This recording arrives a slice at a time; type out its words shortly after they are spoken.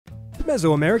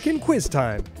Mesoamerican quiz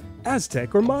time.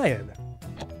 Aztec or Mayan?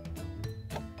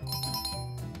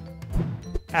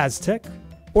 Aztec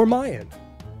or Mayan?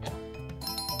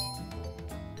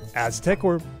 Aztec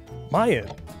or Mayan?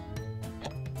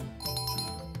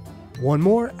 One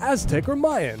more, Aztec or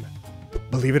Mayan?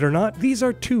 Believe it or not, these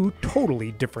are two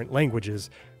totally different languages.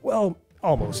 Well,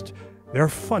 almost. There are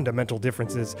fundamental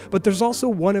differences, but there's also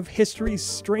one of history's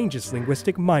strangest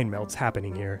linguistic mind melts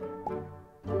happening here.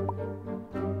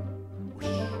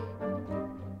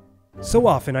 So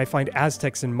often I find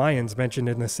Aztecs and Mayans mentioned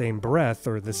in the same breath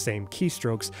or the same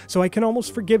keystrokes, so I can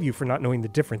almost forgive you for not knowing the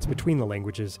difference between the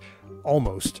languages.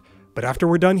 Almost. But after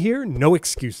we're done here, no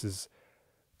excuses.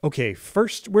 Okay,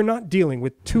 first, we're not dealing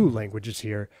with two languages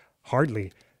here.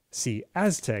 Hardly. See,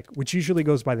 Aztec, which usually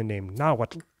goes by the name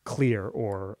Nahuatl, clear,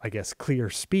 or I guess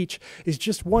clear speech, is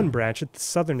just one branch at the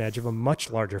southern edge of a much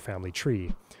larger family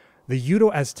tree. The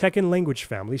Uto-Aztecan language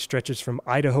family stretches from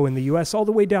Idaho in the US all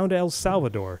the way down to El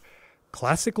Salvador.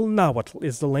 Classical Nahuatl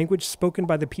is the language spoken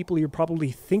by the people you're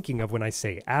probably thinking of when I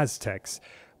say Aztecs,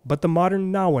 but the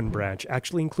modern Nahuan branch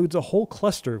actually includes a whole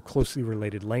cluster of closely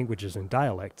related languages and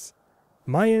dialects.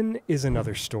 Mayan is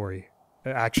another story.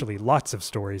 Actually, lots of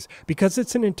stories, because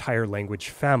it's an entire language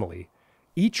family.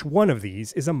 Each one of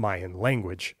these is a Mayan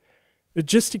language.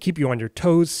 Just to keep you on your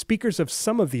toes, speakers of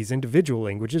some of these individual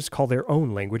languages call their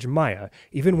own language Maya,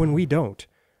 even when we don't.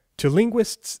 To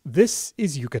linguists, this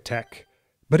is Yucatec,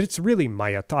 but it's really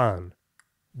Mayatan.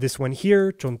 This one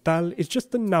here, Chontal, is just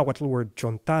the Nahuatl word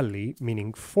Chontali,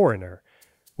 meaning foreigner.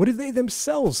 What do they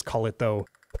themselves call it, though?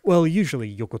 Well, usually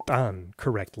Yucatan,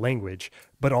 correct language,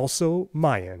 but also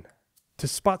Mayan. To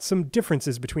spot some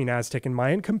differences between Aztec and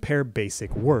Mayan, compare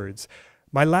basic words.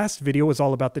 My last video was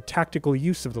all about the tactical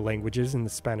use of the languages in the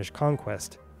Spanish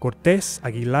conquest. Cortés,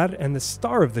 Aguilar, and the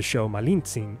star of the show,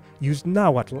 Malintzin, used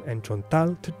Nahuatl and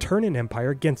Chontal to turn an empire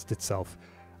against itself.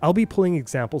 I'll be pulling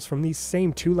examples from these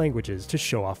same two languages to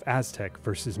show off Aztec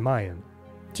versus Mayan.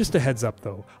 Just a heads up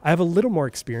though, I have a little more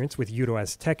experience with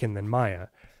Uto-Aztecan than Maya.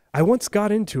 I once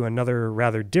got into another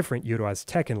rather different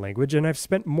Uto-Aztecan language, and I've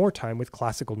spent more time with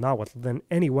classical Nahuatl than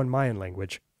any one Mayan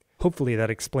language. Hopefully that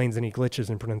explains any glitches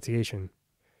in pronunciation.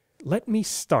 Let me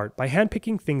start by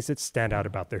handpicking things that stand out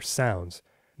about their sounds.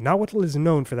 Nahuatl is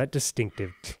known for that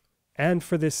distinctive t, and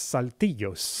for this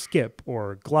saltillo, skip,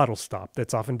 or glottal stop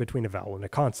that's often between a vowel and a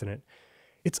consonant.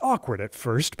 It's awkward at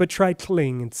first, but try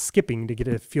tling and skipping to get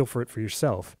a feel for it for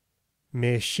yourself.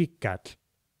 Mexicat,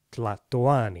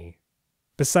 tlatoani.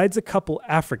 Besides a couple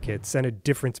affricates and a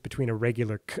difference between a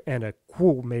regular k and a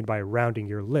q made by rounding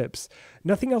your lips,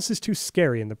 nothing else is too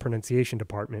scary in the pronunciation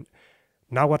department.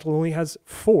 Nahuatl only has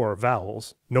 4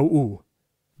 vowels, no u,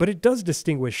 but it does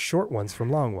distinguish short ones from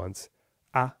long ones.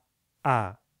 A,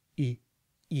 I.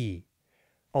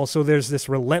 Also, there's this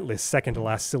relentless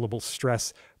second-to-last syllable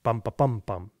stress,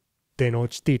 pam-pa-pam-pam,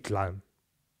 Tenochtitlan.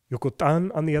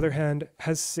 Yucatan, on the other hand,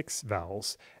 has 6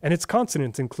 vowels, and its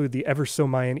consonants include the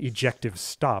ever-so-Mayan ejective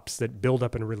stops that build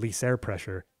up and release air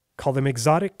pressure. Call them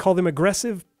exotic, call them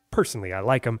aggressive. Personally, I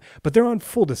like them, but they're on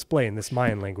full display in this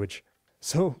Mayan language.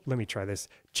 So, let me try this.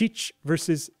 Chich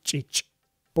versus chich.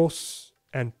 Pos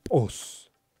and pos.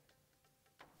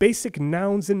 Basic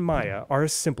nouns in Maya are a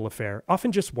simple affair,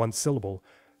 often just one syllable.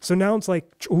 So nouns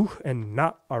like chuh and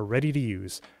na are ready to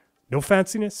use. No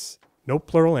fanciness, no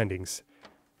plural endings.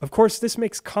 Of course, this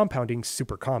makes compounding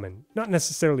super common. Not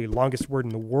necessarily longest word in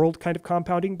the world kind of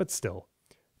compounding, but still.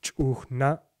 Chuh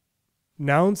na.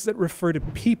 Nouns that refer to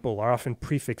people are often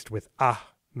prefixed with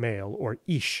ah, male, or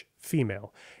ish,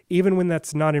 female, even when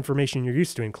that's not information you're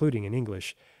used to including in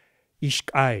English.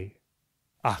 Ishkai,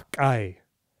 ahkai,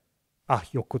 ah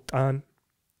yokutan,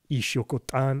 ish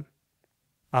yokutan,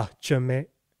 ah chame.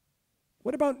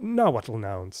 What about Nahuatl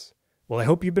nouns? Well, I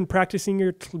hope you've been practicing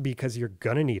your tl because you're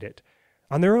gonna need it.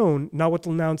 On their own,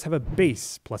 Nahuatl nouns have a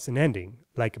base plus an ending,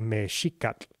 like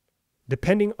mexicatl.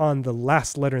 Depending on the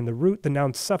last letter in the root, the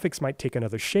noun suffix might take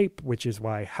another shape, which is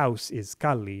why house is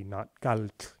kali, not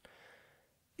kaltl.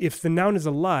 If the noun is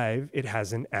alive, it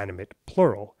has an animate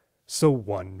plural. So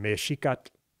one mexicatl,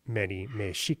 many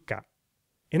mexica.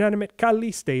 Inanimate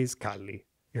kali stays kali.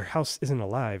 Your house isn't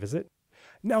alive, is it?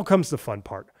 Now comes the fun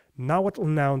part. Nahuatl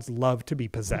nouns love to be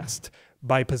possessed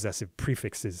by possessive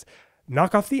prefixes.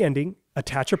 Knock off the ending,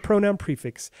 attach a pronoun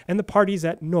prefix, and the party's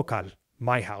at nocal,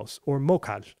 my house, or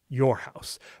mocal, your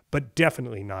house, but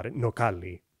definitely not at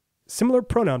nocali. Similar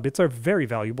pronoun bits are very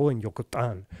valuable in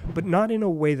Yucatan, but not in a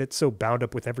way that's so bound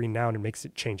up with every noun and makes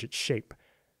it change its shape.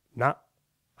 Na,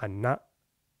 ana,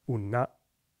 una.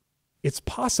 It's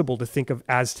possible to think of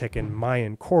Aztec and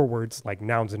Mayan core words like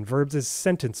nouns and verbs as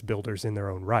sentence builders in their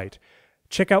own right.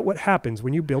 Check out what happens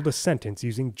when you build a sentence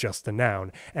using just the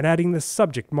noun and adding the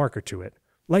subject marker to it,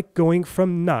 like going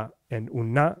from na and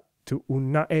una to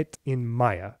unaet in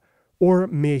Maya, or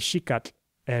mexicat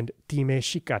and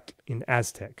timexicat in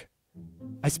Aztec.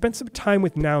 I spent some time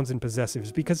with nouns and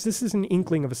possessives because this is an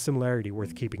inkling of a similarity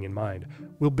worth keeping in mind.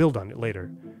 We'll build on it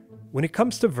later. When it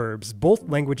comes to verbs, both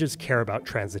languages care about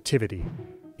transitivity.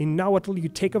 In Nahuatl, you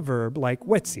take a verb like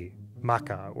wetsi,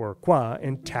 maca, or qua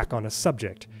and tack on a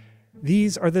subject.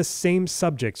 These are the same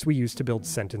subjects we use to build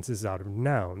sentences out of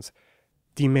nouns.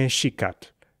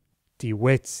 Timexicat,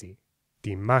 tiwetsi,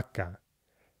 timaca.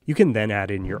 You can then add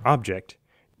in your object,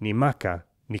 nimaca,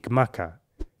 nikmaca,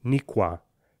 nikwa,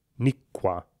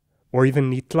 nikwa, or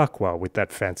even nitlakwa with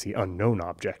that fancy unknown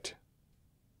object.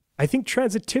 I think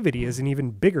transitivity is an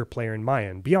even bigger player in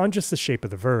Mayan, beyond just the shape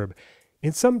of the verb.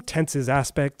 In some tenses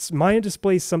aspects, Mayan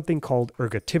displays something called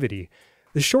ergativity.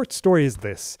 The short story is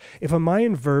this: if a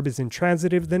Mayan verb is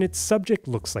intransitive, then its subject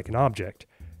looks like an object.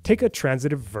 Take a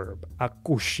transitive verb,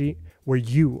 akushi, where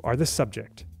you are the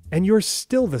subject, and you're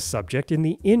still the subject in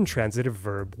the intransitive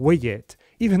verb, weyet,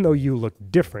 even though you look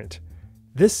different.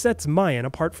 This sets Mayan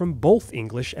apart from both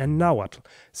English and Nahuatl,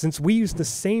 since we use the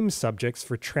same subjects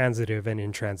for transitive and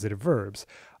intransitive verbs.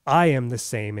 I am the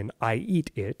same in I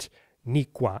eat it,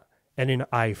 nikwa, and in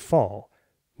I fall,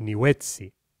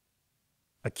 niwetsi.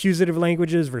 Accusative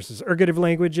languages versus ergative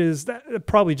languages, that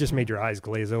probably just made your eyes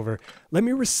glaze over. Let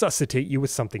me resuscitate you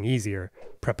with something easier: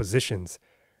 prepositions.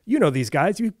 You know these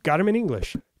guys, you got them in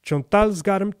English. Chontal's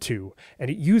got them too,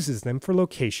 and it uses them for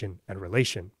location and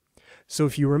relation. So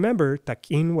if you remember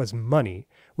takin was money,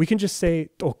 we can just say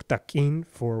tok takin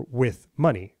for with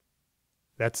money.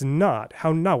 That's not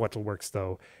how Nahuatl works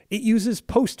though. It uses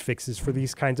postfixes for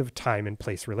these kinds of time and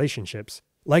place relationships.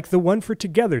 Like the one for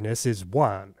togetherness is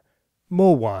wan,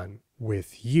 mowan,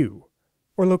 with you.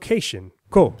 Or location,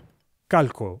 ko,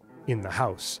 calco, in the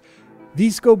house.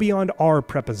 These go beyond our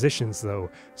prepositions though.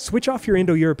 Switch off your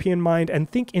Indo-European mind and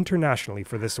think internationally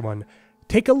for this one.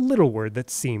 Take a little word that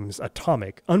seems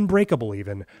atomic, unbreakable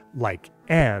even, like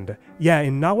and. Yeah,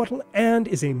 in Nahuatl, and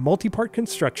is a multi-part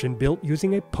construction built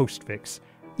using a postfix.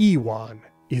 Iwan,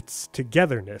 it's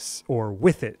togetherness, or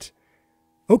with it.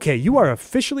 Okay, you are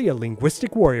officially a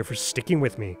linguistic warrior for sticking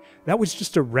with me. That was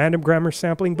just a random grammar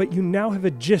sampling, but you now have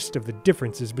a gist of the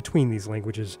differences between these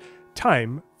languages.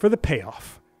 Time for the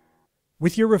payoff.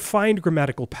 With your refined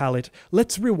grammatical palate,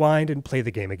 let's rewind and play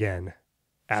the game again.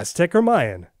 Aztec or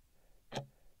Mayan?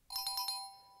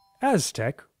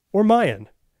 Aztec or Mayan?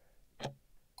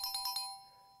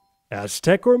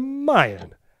 Aztec or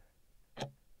Mayan?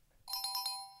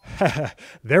 Haha,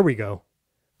 there we go.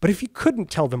 But if you couldn't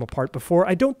tell them apart before,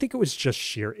 I don't think it was just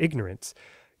sheer ignorance.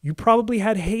 You probably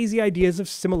had hazy ideas of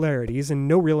similarities and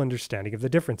no real understanding of the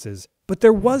differences. But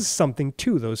there was something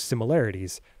to those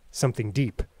similarities, something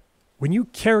deep. When you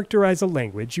characterize a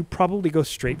language, you probably go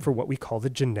straight for what we call the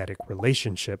genetic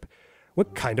relationship.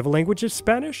 What kind of a language is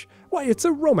Spanish? Why, it's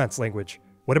a Romance language.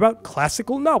 What about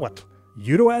classical Nahuatl?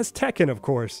 Euro-Aztecan, of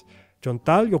course.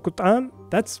 Chontal, Yocutan,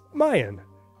 that's Mayan.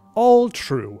 All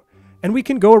true. And we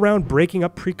can go around breaking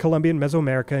up pre-Columbian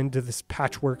Mesoamerica into this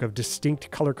patchwork of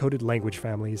distinct color-coded language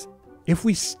families. If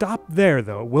we stop there,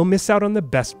 though, we'll miss out on the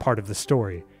best part of the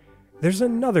story. There's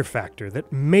another factor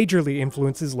that majorly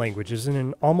influences languages in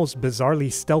an almost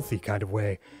bizarrely stealthy kind of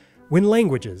way. When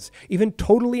languages, even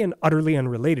totally and utterly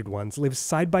unrelated ones, live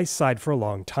side by side for a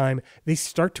long time, they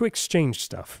start to exchange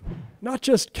stuff. Not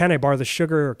just, can I borrow the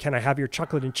sugar or can I have your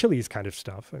chocolate and chilies kind of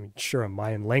stuff. I mean, sure, a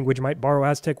Mayan language might borrow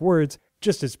Aztec words,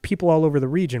 just as people all over the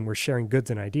region were sharing goods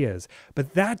and ideas,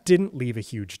 but that didn't leave a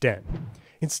huge dent.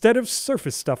 Instead of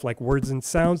surface stuff like words and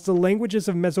sounds, the languages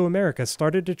of Mesoamerica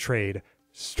started to trade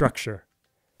structure.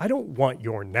 I don't want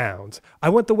your nouns. I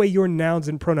want the way your nouns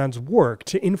and pronouns work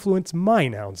to influence my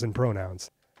nouns and pronouns.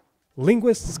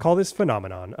 Linguists call this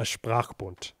phenomenon a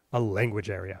Sprachbund, a language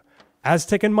area.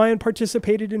 Aztec and Mayan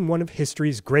participated in one of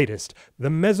history's greatest, the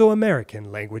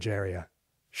Mesoamerican language area.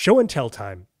 Show and tell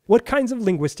time. What kinds of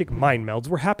linguistic mind melds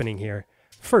were happening here?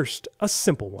 First, a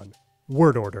simple one.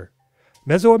 Word order.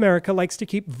 Mesoamerica likes to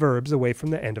keep verbs away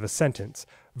from the end of a sentence.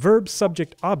 Verb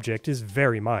subject object is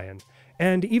very Mayan.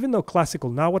 And even though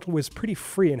classical Nahuatl was pretty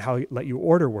free in how it let you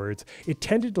order words, it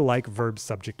tended to like verb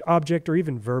subject object or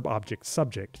even verb object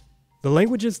subject. The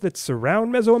languages that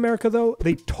surround Mesoamerica, though,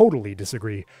 they totally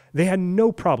disagree. They had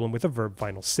no problem with a verb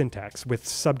final syntax, with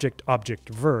subject object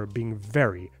verb being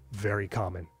very, very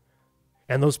common.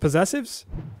 And those possessives?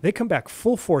 They come back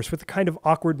full force with a kind of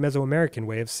awkward Mesoamerican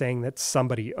way of saying that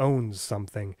somebody owns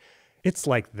something. It's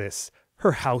like this: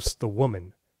 her house the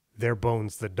woman, their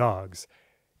bones the dogs.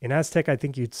 In Aztec, I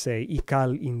think you'd say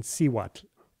Ikal in Siwatl,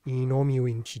 inomiu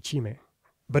in chichime.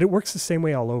 But it works the same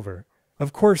way all over.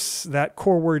 Of course, that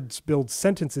core words build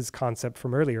sentences concept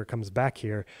from earlier comes back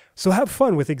here, so have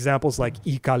fun with examples like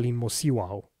ikalin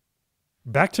mosiwao.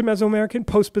 Back to Mesoamerican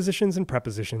postpositions and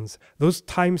prepositions. Those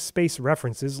time-space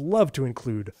references love to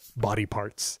include body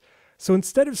parts. So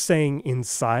instead of saying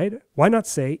inside, why not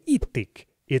say itik,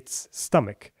 its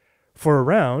stomach? For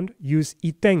around, use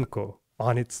itenko,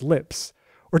 on its lips.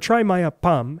 Or try maya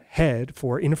pam, head,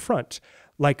 for in front,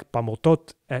 like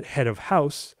pamotot at head of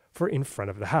house for in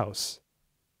front of the house.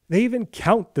 They even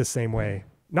count the same way.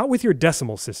 Not with your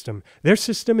decimal system. Their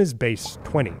system is base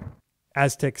 20.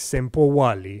 Aztec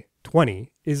sempowali,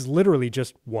 20, is literally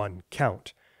just one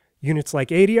count. Units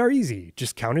like 80 are easy,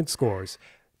 just counted scores.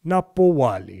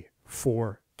 Napowali,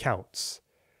 4 counts.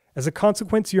 As a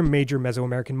consequence, your major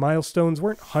Mesoamerican milestones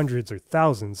weren't hundreds or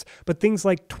thousands, but things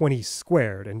like 20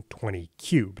 squared and 20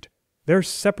 cubed. There are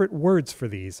separate words for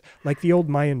these, like the old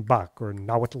Mayan bak or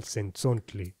Nahuatl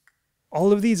senzontli.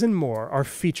 All of these and more are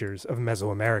features of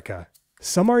Mesoamerica.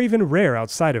 Some are even rare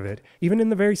outside of it, even in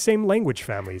the very same language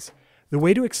families. The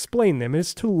way to explain them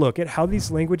is to look at how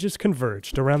these languages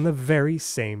converged around the very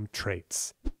same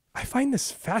traits. I find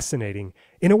this fascinating.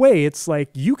 In a way, it's like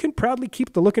you can proudly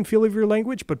keep the look and feel of your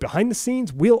language, but behind the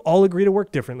scenes, we'll all agree to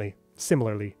work differently.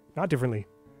 Similarly, not differently.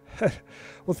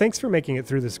 Well, thanks for making it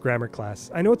through this grammar class.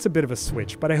 I know it's a bit of a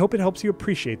switch, but I hope it helps you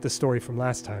appreciate the story from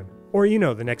last time. Or,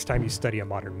 the next time you study a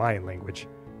modern Mayan language.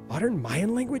 Modern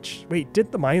Mayan language? Wait,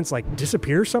 didn't the Mayans,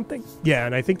 disappear or something? Yeah,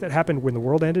 and I think that happened when the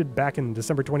world ended back in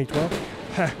December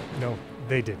 2012. No,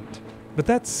 they didn't. But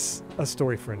that's a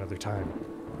story for another time.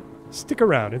 Stick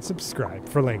around and subscribe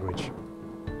for language.